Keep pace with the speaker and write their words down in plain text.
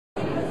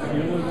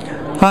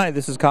Hi,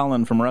 this is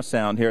Colin from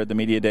Russound here at the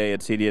Media Day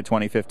at CEDIA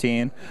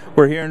 2015.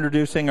 We're here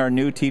introducing our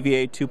new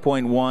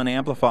TVA2.1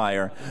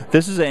 Amplifier.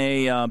 This is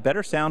a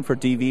better sound for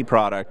TV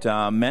product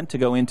meant to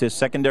go into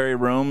secondary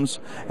rooms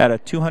at a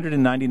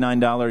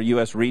 $299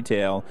 US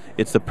retail.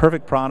 It's the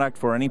perfect product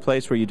for any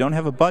place where you don't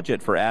have a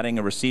budget for adding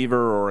a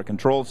receiver or a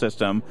control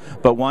system,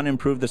 but want to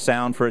improve the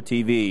sound for a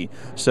TV.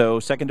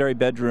 So secondary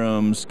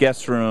bedrooms,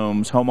 guest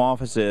rooms, home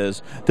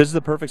offices, this is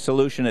the perfect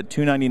solution at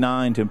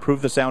 $299 to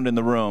improve the sound in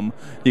the room.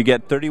 You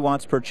get 30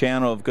 watts per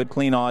channel of good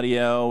clean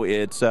audio.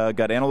 It's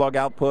got analog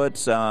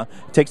outputs.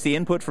 It takes the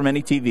input from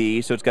any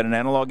TV, so it's got an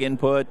analog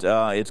input,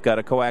 it's got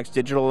a coax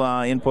digital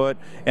input,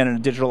 and a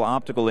digital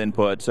optical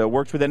input, so it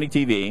works with any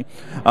TV.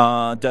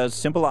 Does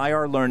simple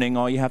IR learning.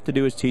 All you have to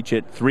do is teach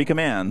it 3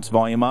 commands: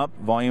 volume up,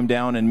 volume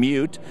down, and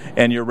mute,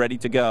 and you're ready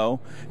to go.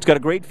 It's got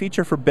a great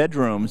feature for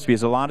bedrooms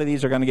because a lot of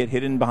these are going to get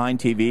hidden behind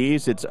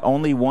TVs. It's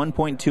only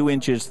 1.2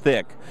 inches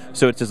thick,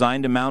 so it's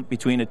designed to mount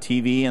between a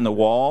TV and the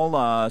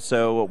wall,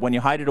 so when you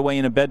hide it away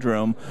in a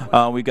bedroom,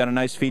 we've got a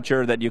nice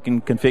feature that you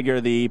can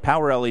configure the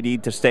power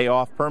LED to stay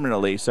off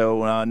permanently,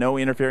 so no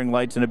interfering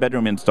lights in a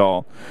bedroom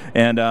install.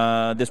 And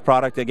this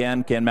product,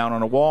 again, can mount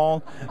on a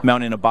wall,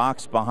 mount in a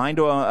box behind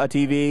a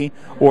TV,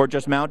 or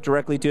just mount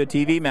directly to a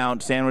TV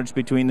mount sandwiched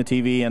between the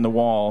TV and the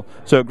wall.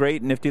 So a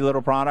great, nifty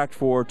little product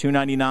for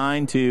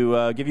 $299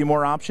 to give you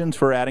more options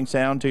for adding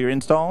sound to your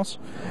installs.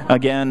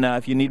 Again,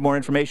 if you need more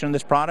information on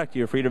this product,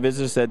 you're free to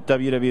visit us at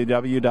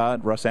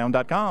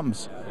www.russound.com.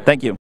 Thank you.